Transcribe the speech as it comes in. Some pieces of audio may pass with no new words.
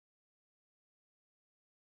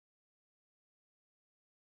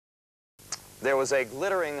There was a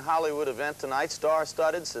glittering Hollywood event tonight,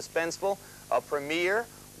 star-studded, suspenseful, a premiere,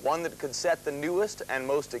 one that could set the newest and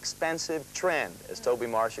most expensive trend, as Toby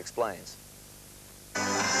Marsh explains.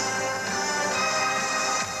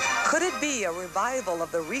 Could it be a revival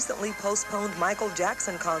of the recently postponed Michael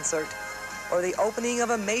Jackson concert or the opening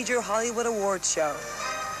of a major Hollywood awards show?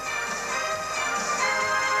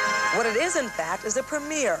 What it is, in fact, is a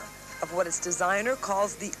premiere of what its designer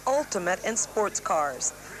calls the ultimate in sports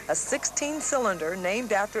cars, a 16-cylinder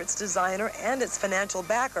named after its designer and its financial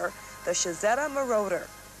backer, the Cizeta-Moroder.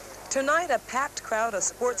 Tonight, a packed crowd of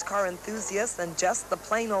sports car enthusiasts and just the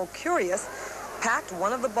plain old curious packed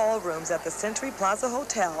one of the ballrooms at the Century Plaza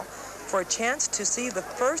Hotel for a chance to see the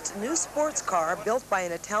first new sports car built by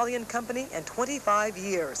an Italian company in 25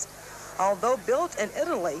 years. Although built in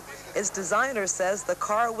Italy, its designer says the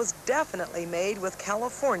car was definitely made with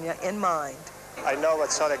California in mind. I know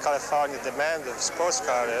what Southern California demand of sports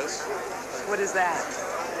car is. What is that?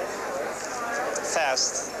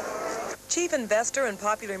 Fast. Chief investor and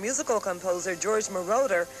popular musical composer George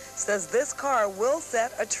Moroder says this car will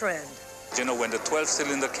set a trend. You know, when the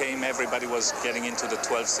 12-cylinder came, everybody was getting into the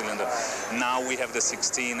 12-cylinder. Now we have the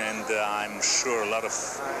 16, and I'm sure a lot of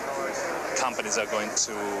companies are going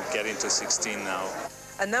to get into 16 now.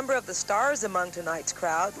 A number of the stars among tonight's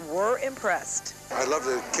crowd were impressed. I'd love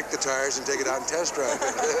to kick the tires and take it out and test drive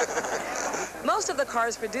it. Most of the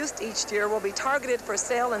cars produced each year will be targeted for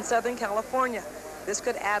sale in Southern California. This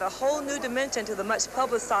could add a whole new dimension to the much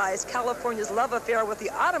publicized California's love affair with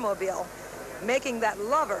the automobile, making that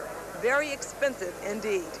lover very expensive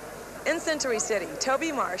indeed. In Century City,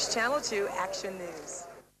 Toby Marsh, Channel 2 Action News.